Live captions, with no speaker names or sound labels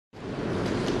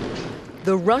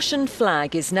The Russian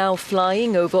flag is now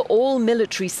flying over all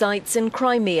military sites in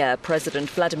Crimea, President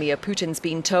Vladimir Putin's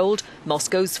been told.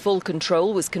 Moscow's full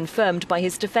control was confirmed by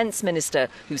his defence minister,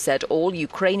 who said all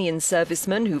Ukrainian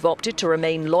servicemen who've opted to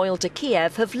remain loyal to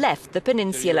Kyiv have left the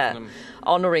peninsula.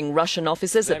 Honouring Russian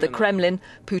officers at the Kremlin,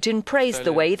 Putin praised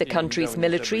the way the country's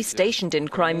military stationed in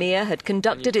Crimea had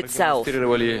conducted itself.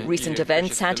 Recent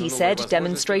events had, he said,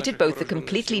 demonstrated both the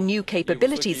completely new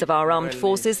capabilities of our armed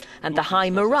forces and the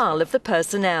high morale of the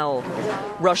personnel.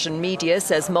 Russian media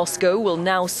says Moscow will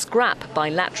now scrap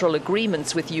bilateral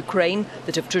agreements with Ukraine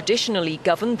that have traditionally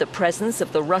governed the presence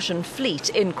of the Russian fleet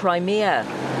in Crimea.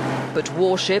 But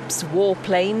warships,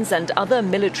 warplanes and other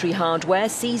military hardware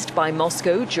seized by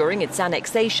Moscow during its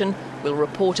annexation will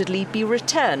reportedly be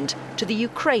returned to the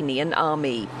Ukrainian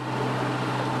army.